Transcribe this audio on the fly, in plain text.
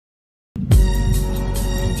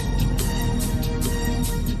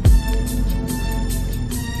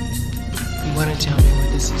tell me what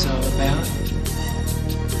this is all about?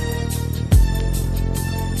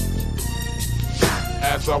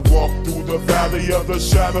 As I walk through the valley of the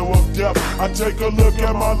shadow of death, I take a look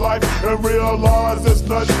at my life and realize there's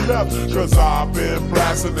nothing left. Cause I've been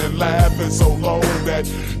blasting and laughing so long that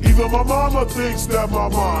even my mama thinks that my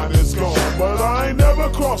mind is gone. But I ain't never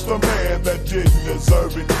crossed a man that didn't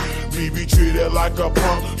deserve it. Me be treated like a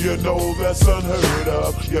punk, you know that's unheard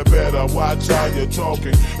of. You better watch how you're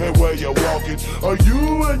talking and where you're walking, or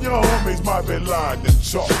you and your homies might be lined in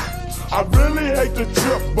chalk. I really hate the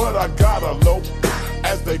trip, but I gotta low.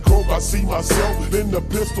 As they croak, I see myself in the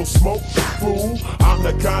pistol smoke. Fool, I'm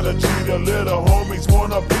the kind of G the little homies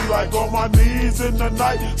wanna be like, on my knees in the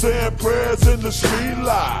night, saying prayers in the street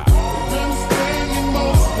light. Been spending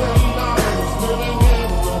most of their lives living in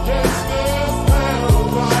the gangsta's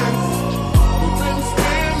paradise. We've been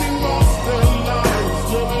spending most of their lives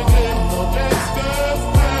living in the gangsta's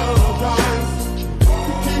paradise.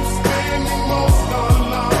 We keep spending most of our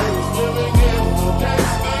lives living in the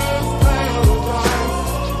gangsta's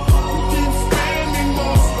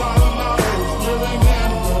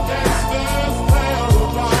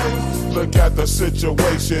paradise. Look at the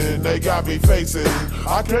situation they got me facing.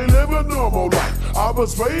 I can't live a normal life. I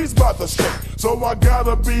was raised by the state, so I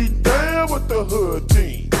gotta be down with the hood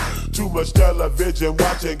team. Too much television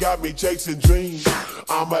watching got me chasing dreams.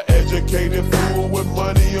 I'm an educated fool with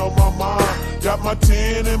money on my mind. Got my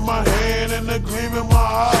 10 in my hand and a gleam in my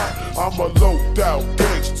eye. I'm a loped out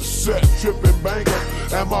gangster, set tripping banker,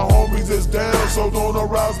 and my homies is down, so don't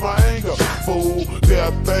arouse my anger. Fool,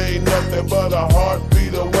 death ain't nothing but a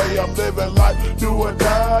heartbeat away. I'm living life, do or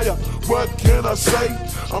die. What can I say?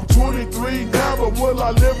 I'm 23 now, but will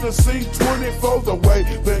I live to see 24? The way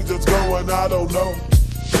things is going, I don't know.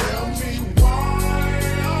 Tell me, why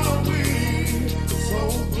are we so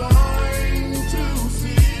blind to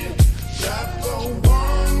see that the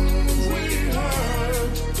ones we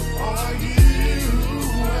hurt are you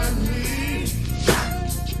and me?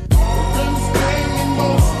 We've been spending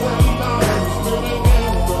most of our lives living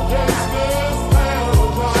in the gangsta's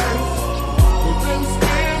paradise. We've been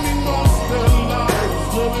spending most of our lives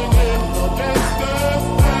living in the gangsta's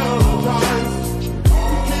paradise.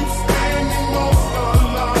 We keep spending most of our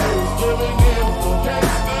lives living in the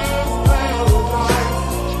gangsta's paradise.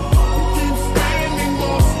 We keep spending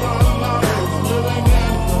most of our lives living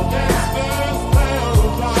in the gangsta's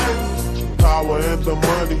paradise. Power and the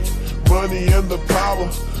money and the power.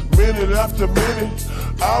 Minute after minute,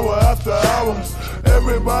 hour after hour,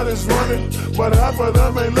 everybody's running, but half of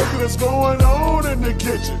them ain't looking what's going on in the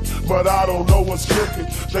kitchen. But I don't know what's cooking.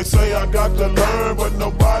 They say I got to learn, but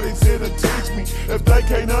nobody's here to teach me. If they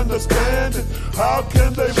can't understand it, how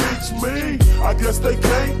can they reach me? I guess they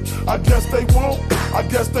can't, I guess they won't, I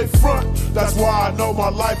guess they front. That's why I know my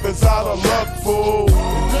life is out of luck, fool. We've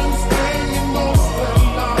been spending most of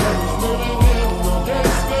our lives living